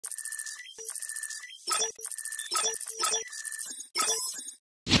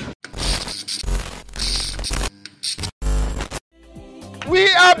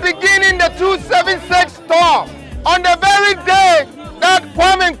We are beginning the 276 tour on the very day that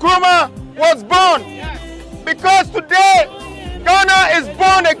Kwame Nkrumah was born. Because today, Ghana is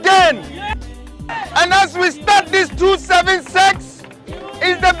born again. And as we start this 276,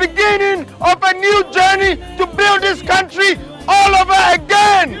 it's the beginning of a new journey to build this country all over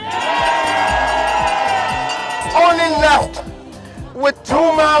again. Only left with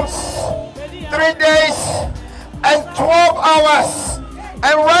 2 months, 3 days, and 12 hours.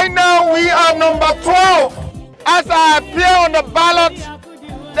 And right now we are number 12. As I appear on the ballot,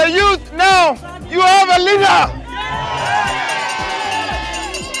 the youth now, you have a leader.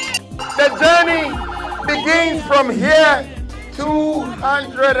 The journey begins from here.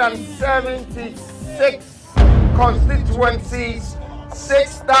 276 constituencies,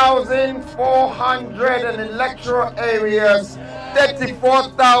 6,400 electoral areas,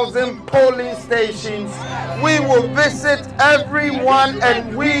 34,000 polling stations. We will visit everyone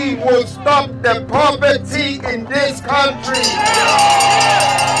and we will stop the poverty in this country.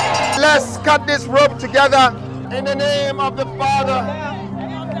 Let's cut this rope together in the name of the Father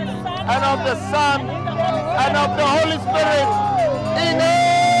and of the Son and of the Holy Spirit.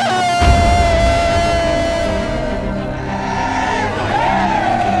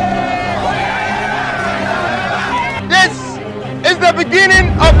 This is the beginning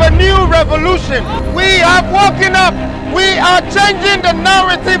of a new revolution. We have woken up. We are changing the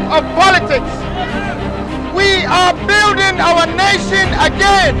narrative of politics. We are building our nation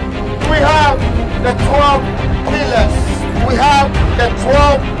again. We have the 12 pillars. We have the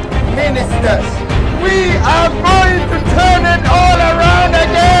 12 ministers. We are going to turn it all around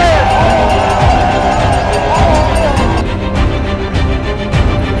again.